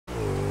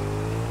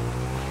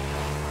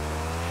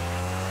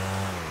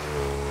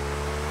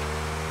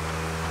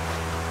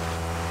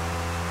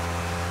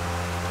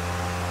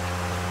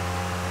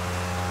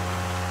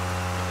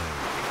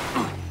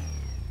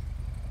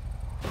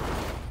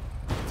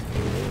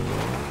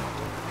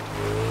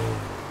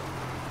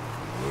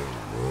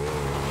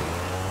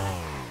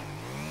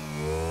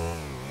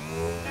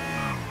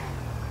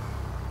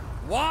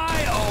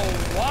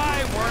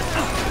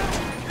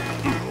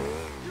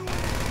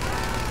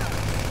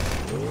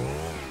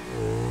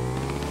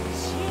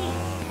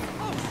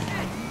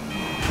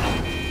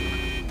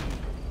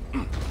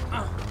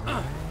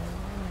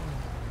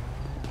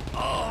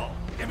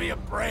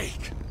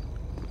break.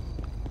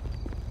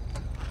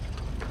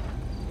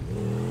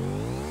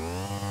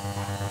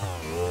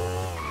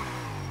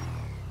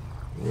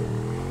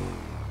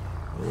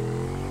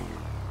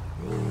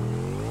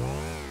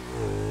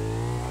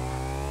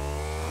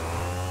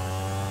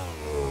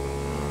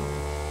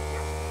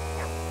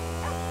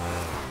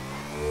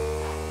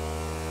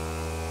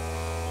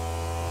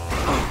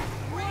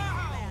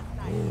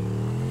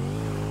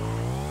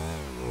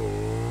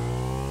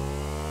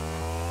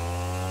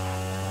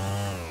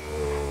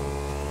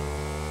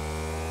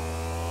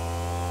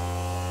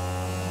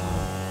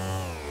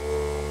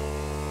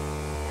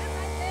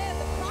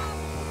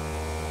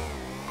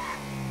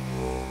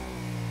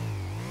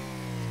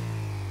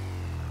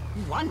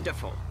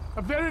 Wonderful.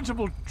 A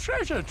veritable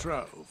treasure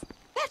trove.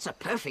 That's a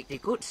perfectly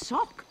good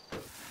sock.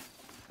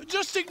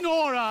 Just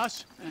ignore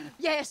us.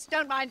 Yes,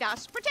 don't mind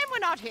us. Pretend we're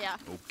not here.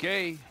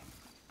 Okay.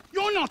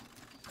 You're not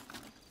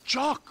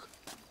Jock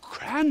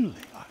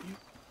Cranley, are you?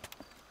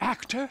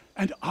 Actor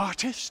and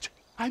artist?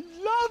 I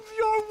love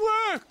your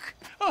work.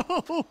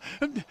 Oh,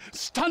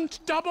 stunt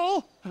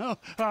double. Oh,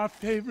 our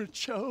favorite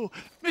show.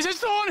 Mrs.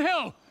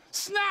 Thornhill,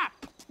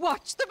 snap.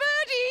 Watch the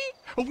birdie.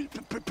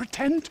 Oh,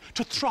 pretend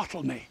to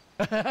throttle me.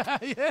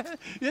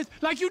 Yes,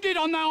 like you did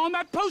on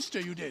that poster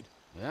you did.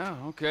 Yeah,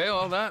 okay,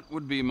 well, that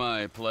would be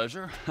my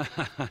pleasure.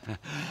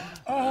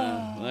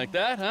 Like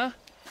that, huh?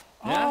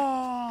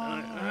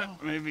 Yeah?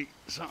 Maybe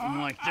something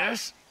like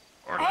this?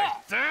 Or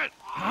like that?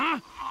 Huh?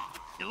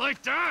 You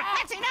like that?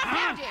 That's enough, You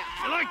now, dear.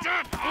 like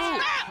that?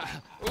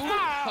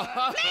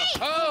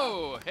 Stop!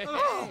 Oh,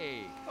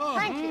 hey.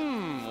 Thank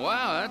you.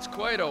 Wow, that's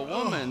quite a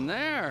woman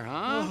there,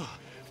 huh?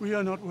 We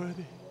are not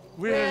worthy.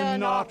 We're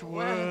not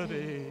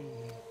worthy.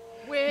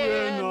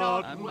 We're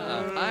not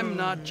I'm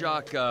not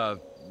Jock,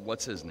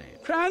 what's his name?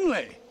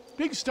 Cranley,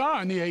 big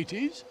star in the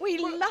 80s. We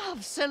love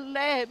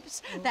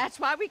celebs. That's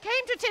why we came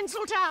to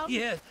Tinseltown.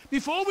 Yes.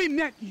 Before we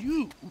met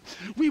you,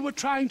 we were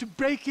trying to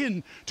break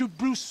in to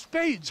Bruce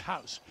Spade's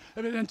house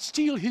and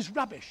steal his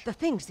rubbish. The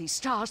things these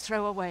stars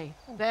throw away.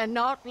 They're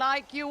not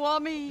like you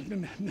or me.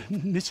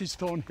 Mrs.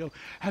 Thornhill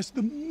has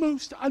the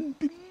most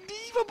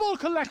unbelievable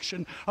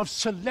collection of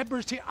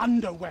celebrity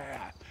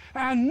underwear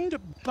and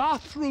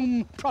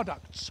bathroom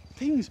products.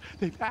 Things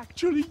they've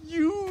actually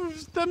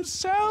used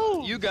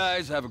themselves. You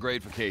guys have a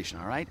great vacation,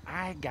 all right?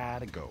 I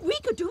gotta go. We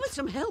could do with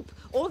some help.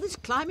 All this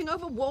climbing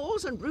over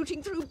walls and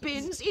rooting through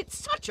bins, it's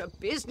such a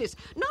business.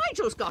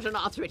 Nigel's got an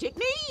arthritic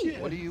knee.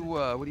 What do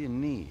you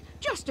need?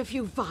 Just a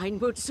few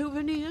Vinewood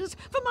souvenirs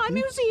for my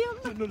museum.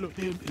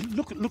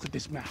 Look at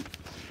this map.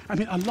 I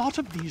mean, a lot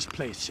of these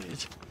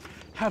places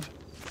have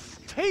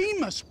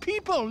famous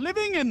people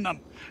living in them,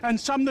 and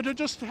some that are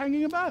just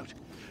hanging about.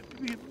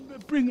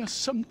 Bring us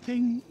some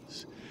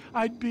things.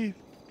 I'd be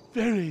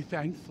very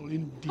thankful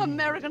indeed.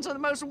 Americans are the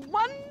most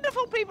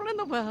wonderful people in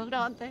the world,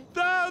 aren't they?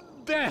 The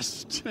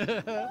best.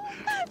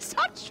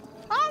 Such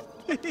fun.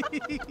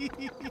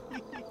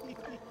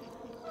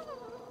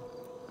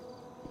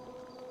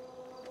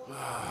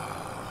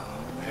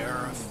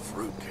 Pair of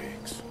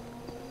fruitcakes.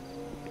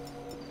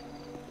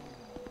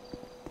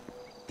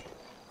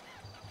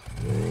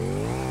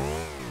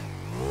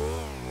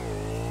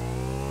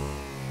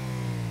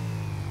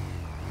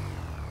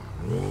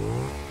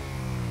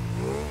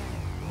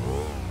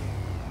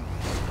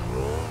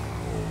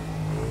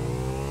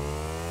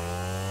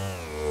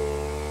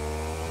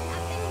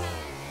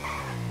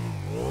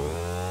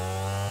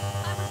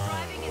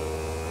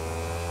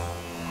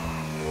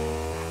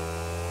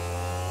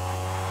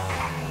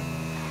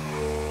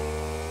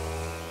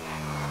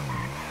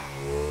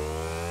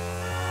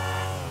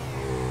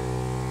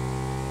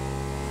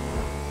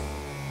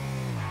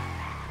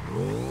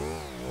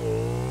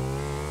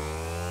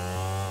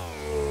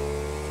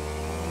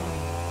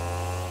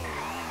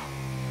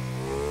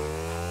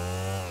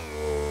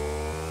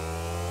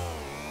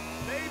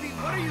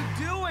 What are you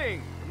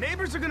doing?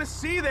 Neighbors are gonna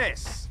see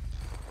this.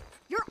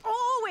 You're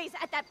always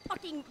at that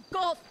fucking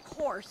golf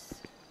course.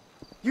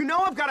 You know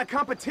I've got a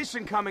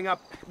competition coming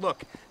up.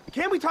 Look,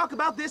 can't we talk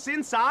about this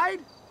inside?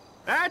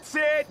 That's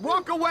it.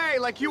 Walk away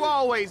like you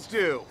always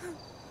do.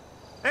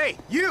 Hey,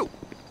 you!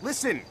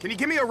 Listen, can you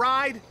give me a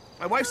ride?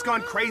 My wife's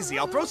gone crazy.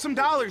 I'll throw some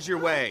dollars your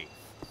way.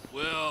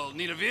 We'll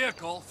need a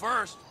vehicle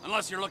first,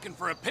 unless you're looking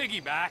for a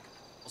piggyback.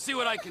 I'll see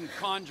what I can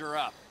conjure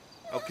up.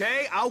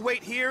 Okay, I'll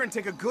wait here and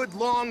take a good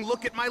long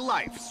look at my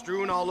life,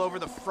 strewn all over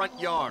the front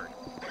yard.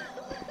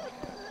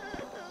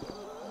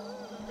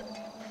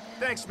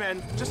 Thanks,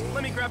 man. Just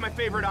let me grab my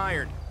favorite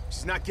iron.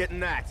 She's not getting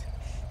that.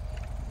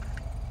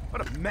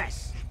 What a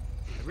mess.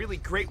 A really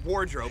great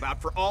wardrobe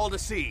out for all to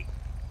see.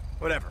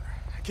 Whatever.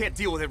 I can't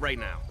deal with it right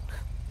now.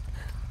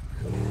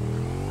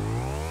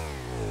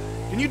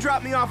 Can you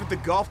drop me off at the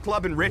golf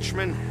club in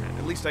Richmond?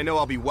 At least I know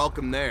I'll be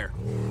welcome there.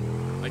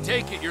 I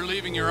take it you're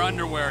leaving your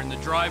underwear in the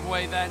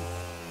driveway, then?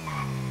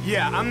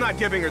 Yeah, I'm not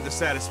giving her the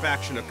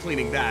satisfaction of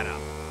cleaning that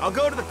up. I'll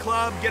go to the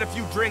club, get a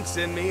few drinks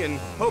in me, and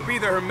hope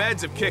either her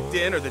meds have kicked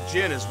in or the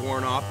gin is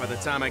worn off by the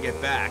time I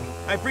get back.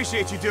 I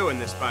appreciate you doing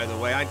this, by the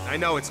way. I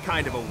know it's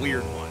kind of a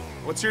weird one.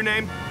 What's your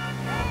name?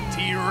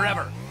 T.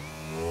 River.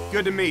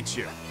 Good to meet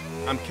you.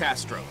 I'm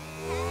Castro.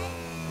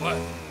 What?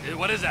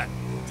 What is that?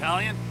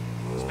 Italian?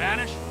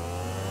 Spanish?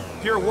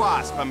 Pure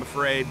wasp, I'm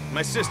afraid.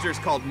 My sister's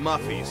called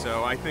Muffy,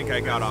 so I think I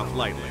got off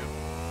lightly.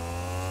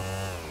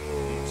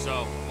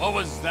 So, what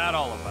was that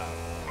all about?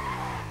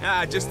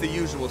 Ah, just the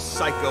usual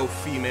psycho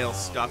female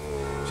stuff.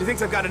 She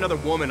thinks I've got another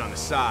woman on the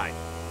side.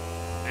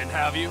 And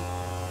have you?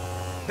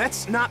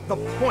 That's not the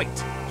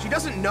point. She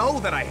doesn't know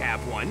that I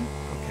have one.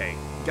 Okay,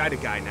 guy to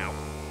guy now.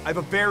 I have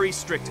a very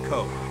strict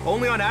code.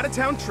 Only on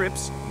out-of-town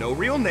trips, no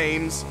real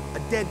names, a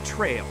dead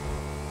trail.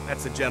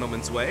 That's a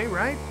gentleman's way,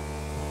 right?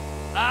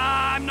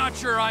 I'm not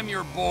sure I'm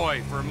your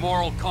boy for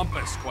moral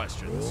compass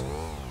questions.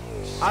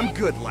 I'm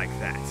good like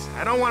that.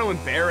 I don't want to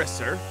embarrass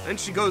her. Then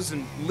she goes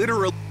and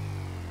literally...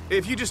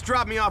 If you just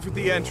drop me off at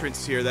the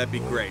entrance here, that'd be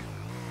great.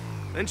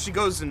 Then she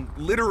goes and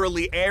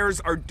literally airs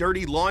our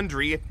dirty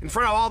laundry in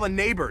front of all the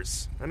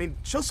neighbors. I mean,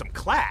 show some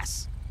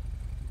class.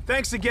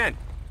 Thanks again.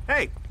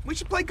 Hey, we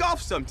should play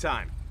golf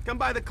sometime. Come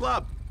by the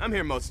club. I'm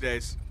here most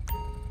days.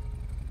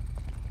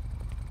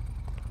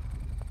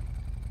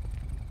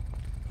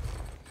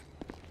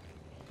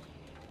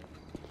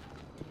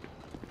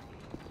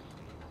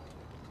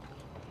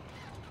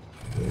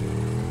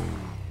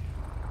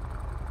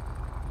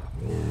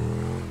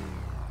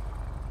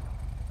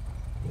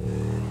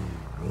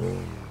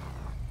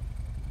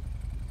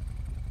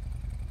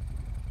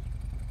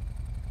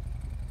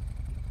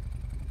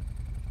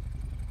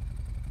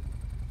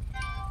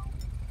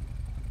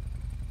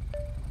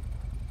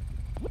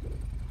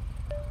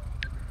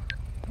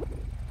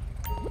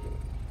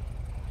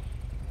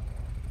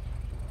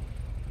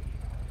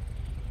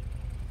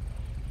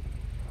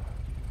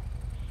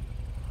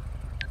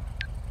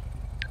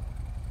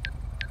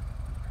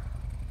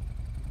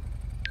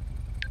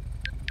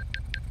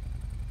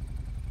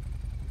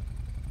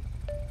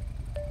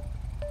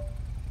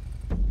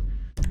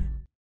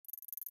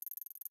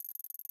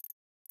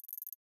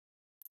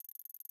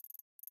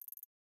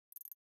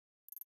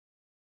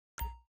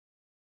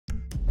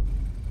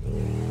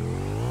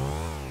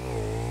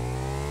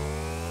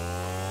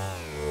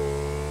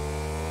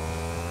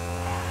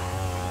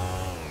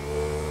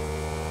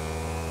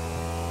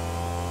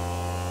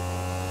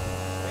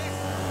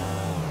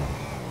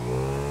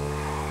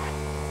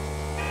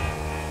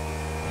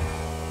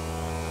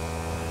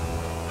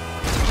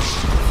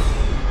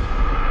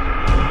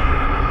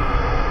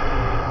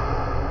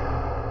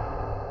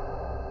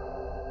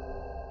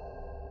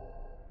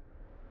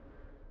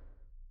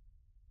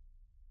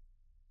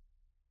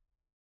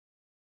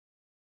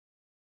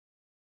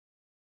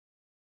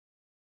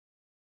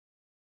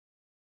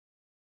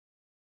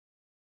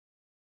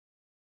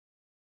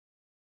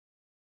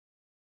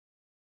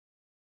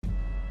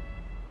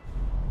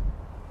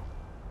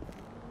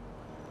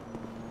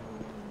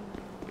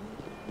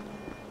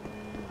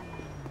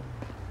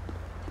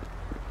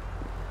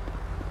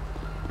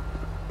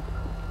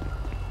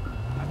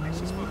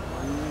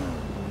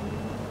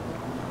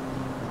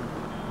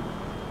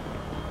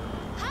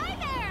 Hi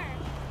there!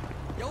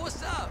 Yo,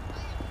 what's up?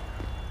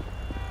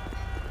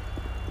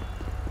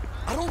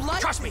 I don't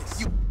like Trust me,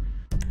 you...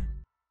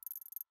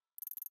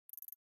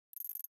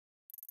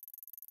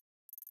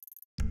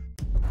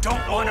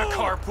 Don't want to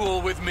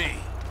carpool with me.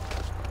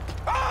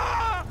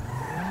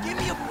 Give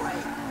me a break.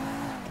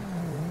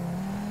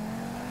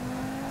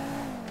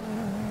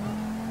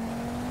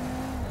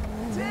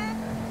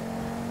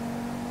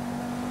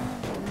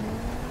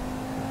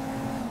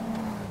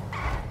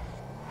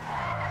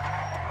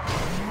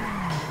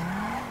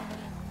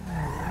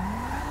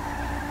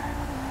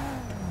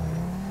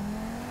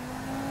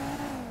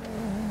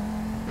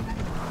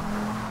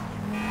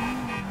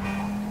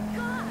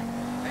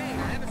 Hey,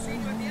 I haven't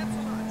seen you at the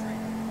Epsilon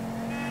train.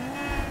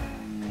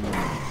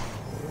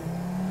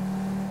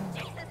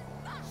 Jesus!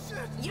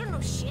 You don't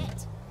know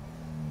shit.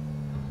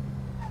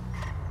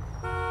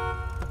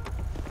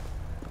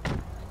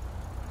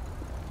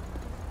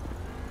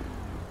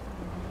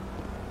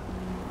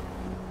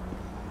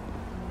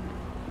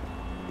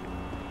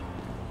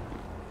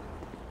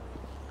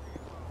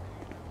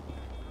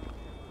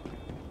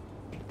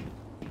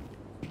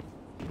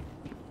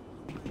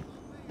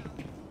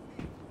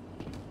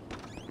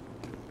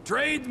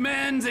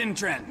 Tradesman's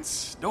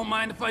entrance. Don't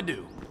mind if I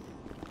do.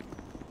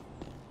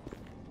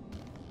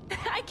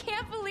 I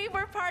can't believe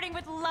we're parting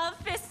with Love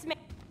Fist Man.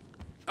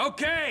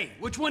 Okay,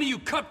 which one of you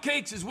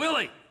cupcakes is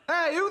Willie?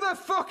 Hey, who the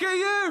fuck are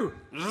you?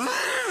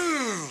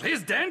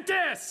 His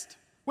dentist!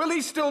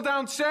 Willie's still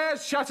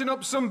downstairs chatting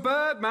up some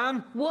bird,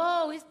 man.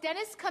 Whoa, his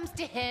dentist comes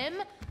to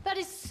him? That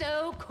is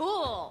so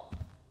cool.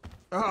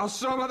 Oh,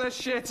 some of the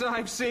shit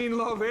I've seen,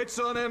 love, it's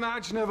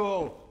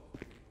unimaginable.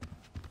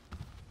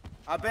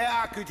 I bet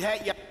I could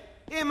hit you.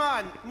 Hey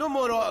man, no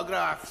more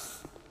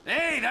autographs.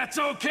 Hey, that's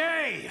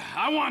okay.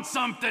 I want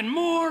something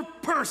more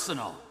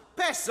personal.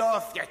 Piss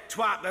off, you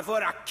twat,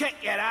 before I kick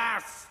your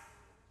ass.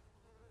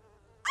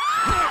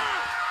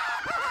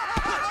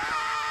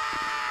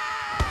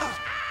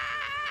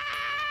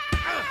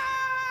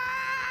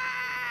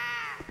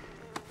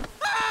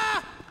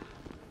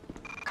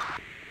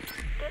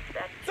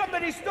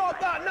 Somebody stop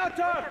that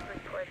nutter!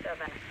 reports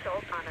of an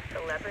assault on a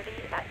celebrity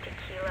at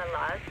Tequila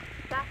Lodge.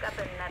 Back up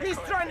in medical.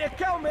 He's trying to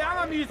kill me.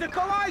 I'm a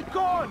musical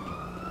icon.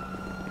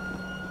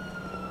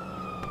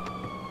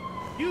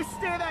 You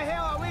stay the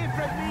hell away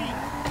from me.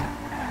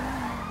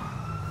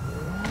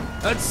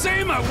 I'd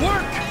say my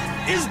work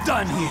is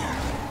done here.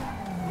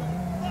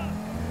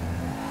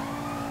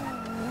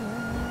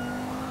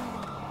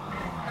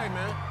 Hey,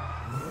 man.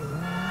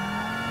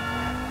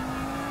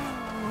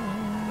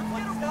 Let's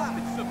get a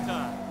rocket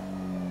sometime.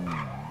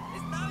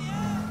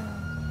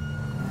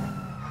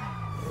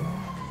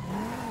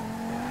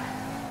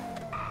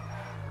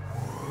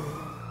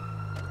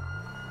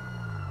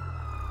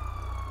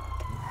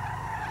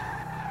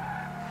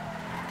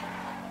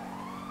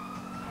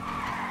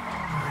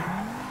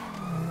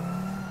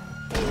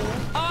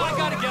 I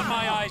gotta get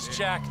my eyes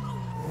checked.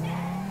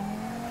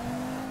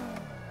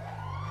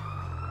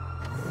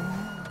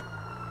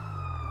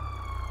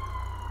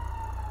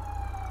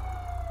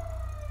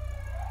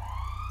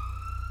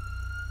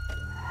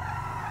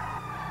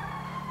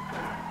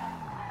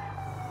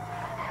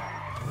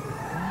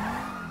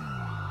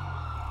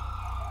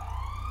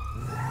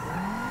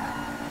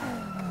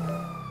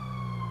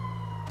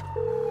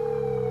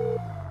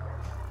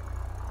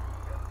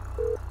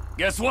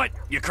 Guess what,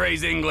 you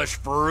crazy English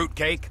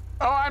fruitcake?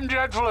 Oh, I'm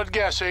dreadful at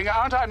guessing,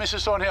 aren't I,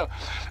 Mrs. Thornhill?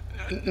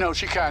 No,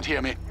 she can't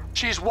hear me.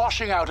 She's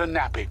washing out a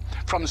nappy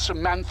from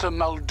Samantha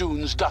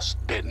Muldoon's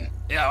dustbin.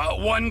 Yeah,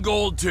 1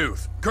 gold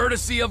tooth,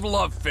 courtesy of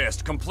Love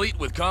Fist, complete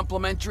with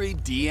complimentary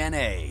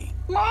DNA.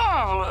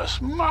 Marvelous,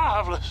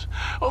 marvelous.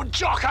 Oh,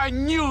 Jock, I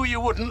knew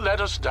you wouldn't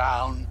let us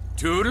down.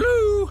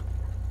 Toodaloo!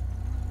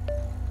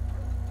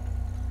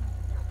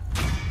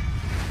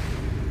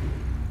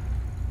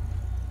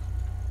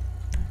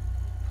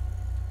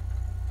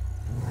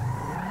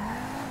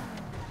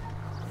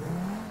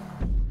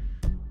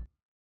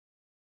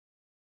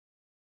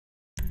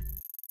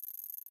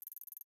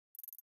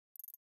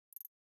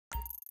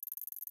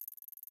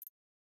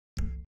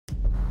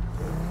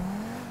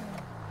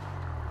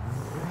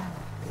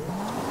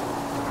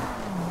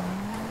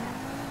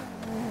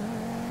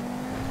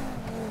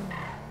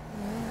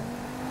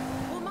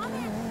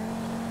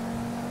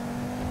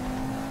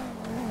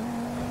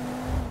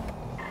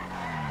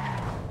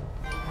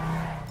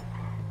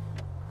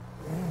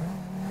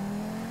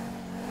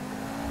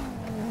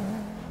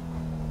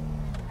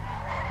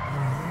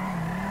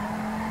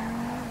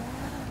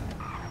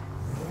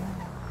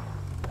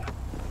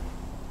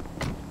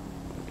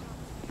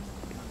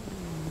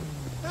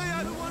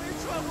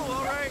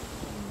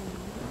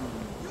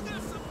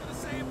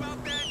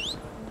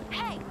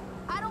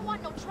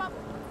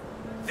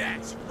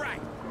 That's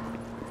right.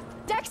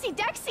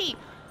 Dexy!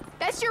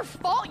 That's your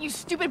fault, you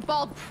stupid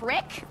bald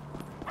prick!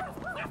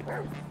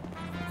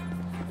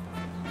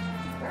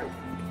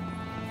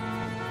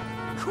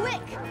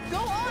 Quick! Go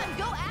on!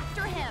 Go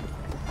after him!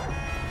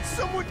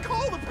 Someone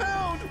call the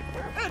pound!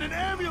 And an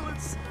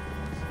ambulance!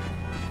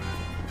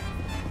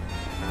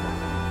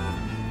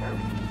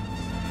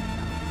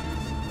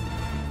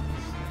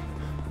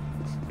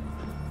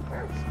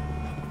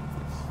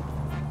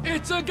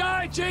 It's a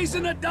guy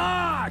chasing a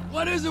dog!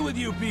 What is it with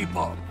you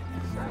people?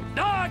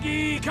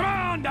 Doggy! Come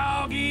on,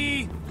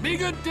 doggy! Be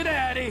good to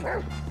daddy!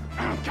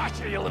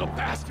 Gotcha, you little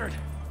bastard!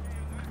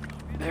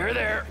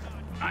 There.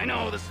 I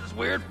know this is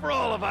weird for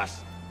all of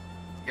us.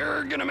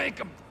 You're gonna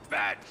make a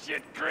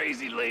batshit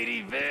crazy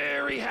lady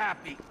very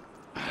happy.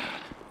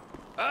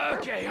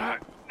 Okay, now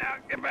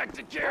get back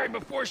to Carrie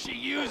before she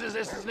uses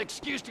this as an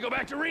excuse to go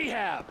back to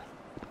rehab.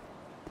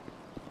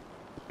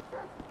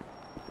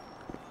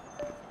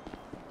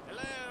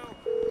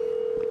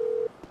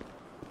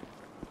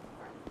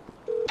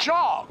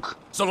 Jock!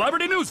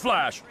 Celebrity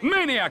newsflash!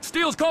 Maniac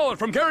steals collar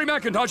from Carrie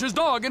McIntosh's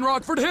dog in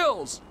Rockford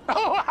Hills.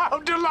 Oh, how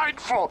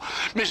delightful!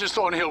 Mrs.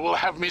 Thornhill will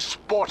have me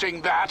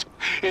sporting that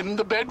in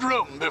the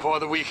bedroom before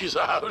the week is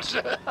out.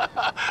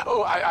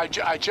 Oh,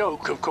 I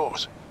joke, of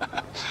course.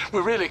 We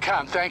really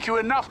can't thank you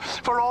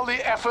enough for all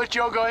the effort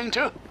you're going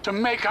to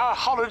make our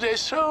holiday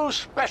so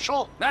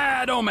special.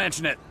 Ah, don't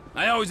mention it.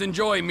 I always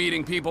enjoy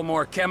meeting people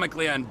more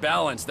chemically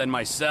unbalanced than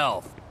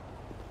myself.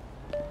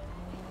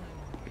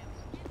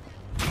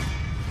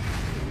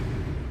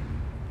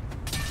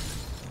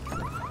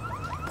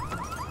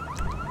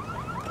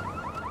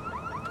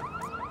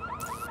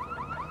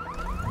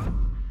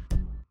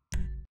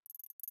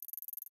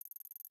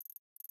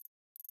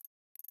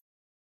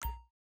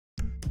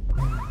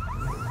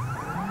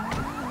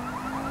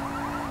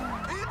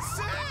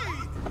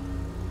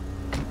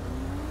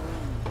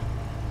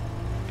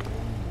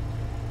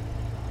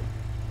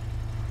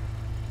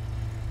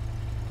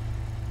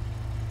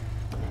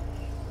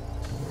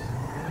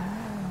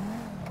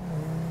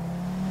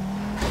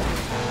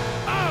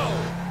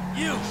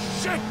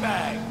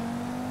 Shitbag!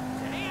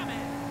 Damn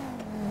it!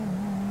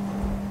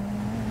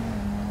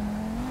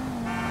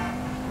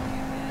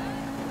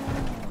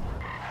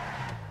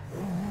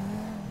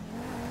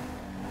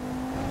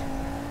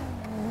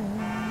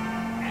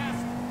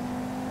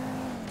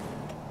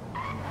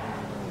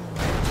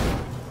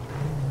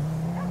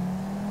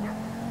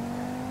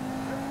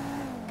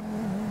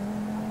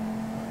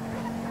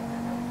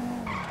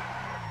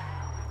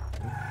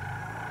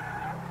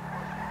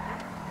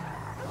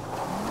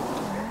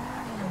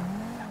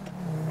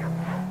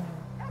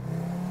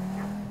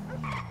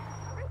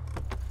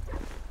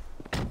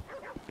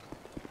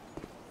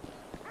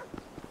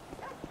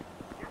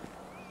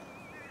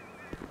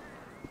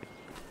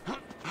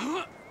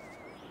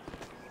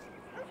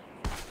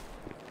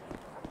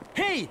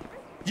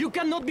 You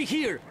cannot be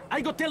here.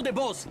 I go tell the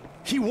boss.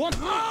 He wants...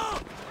 Come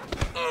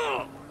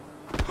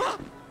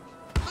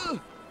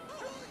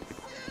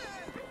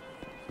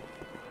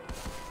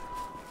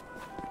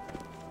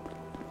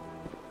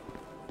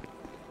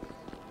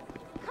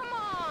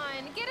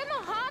on, get in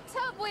the hot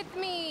tub with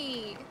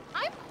me.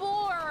 I'm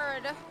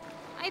bored.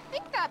 I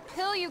think that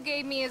pill you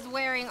gave me is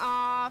wearing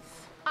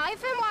off.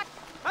 I've been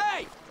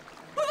Hey!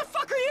 Who the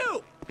fuck are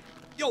you?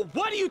 Yo,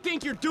 what do you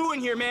think you're doing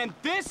here, man?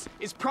 This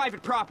is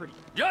private property.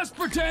 Just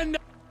pretend...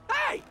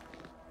 Hey!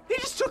 He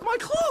just took my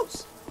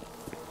clothes!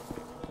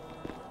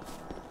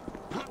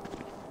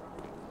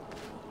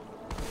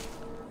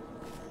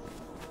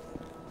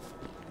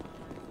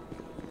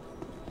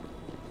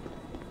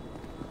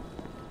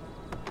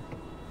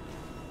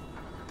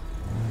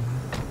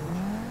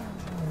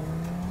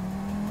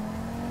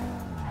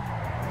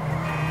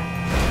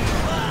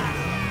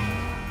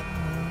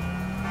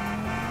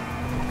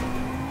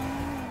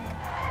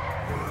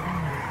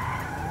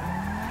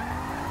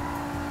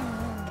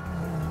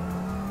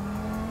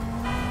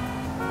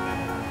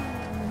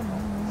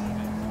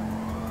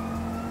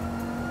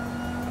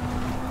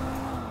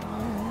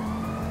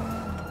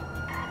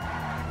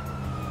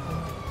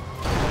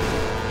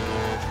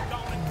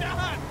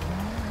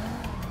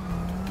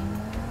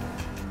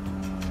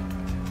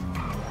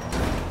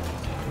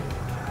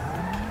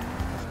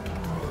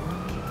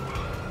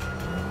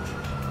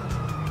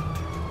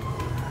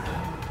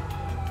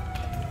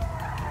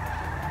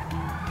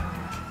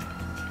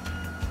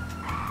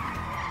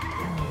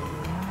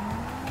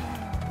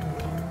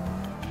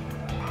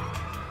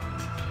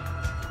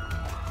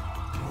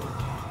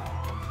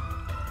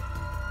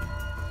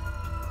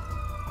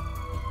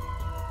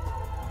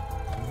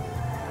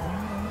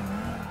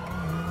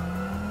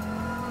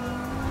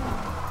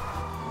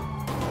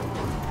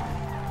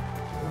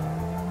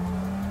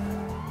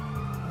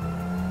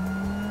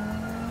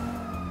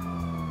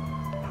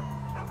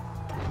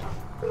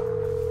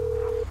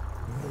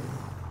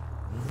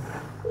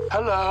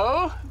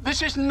 Hello,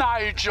 this is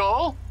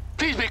Nigel.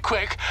 Please be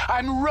quick.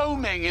 I'm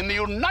roaming in the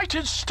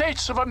United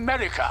States of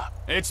America.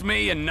 It's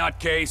me, you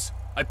nutcase.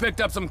 I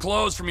picked up some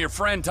clothes from your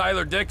friend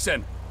Tyler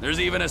Dixon.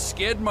 There's even a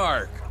skid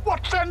mark.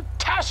 What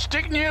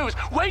fantastic news!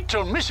 Wait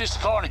till Mrs.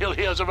 Thornhill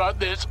hears about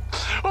this.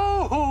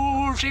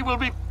 Oh, she will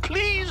be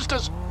pleased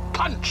as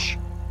punch.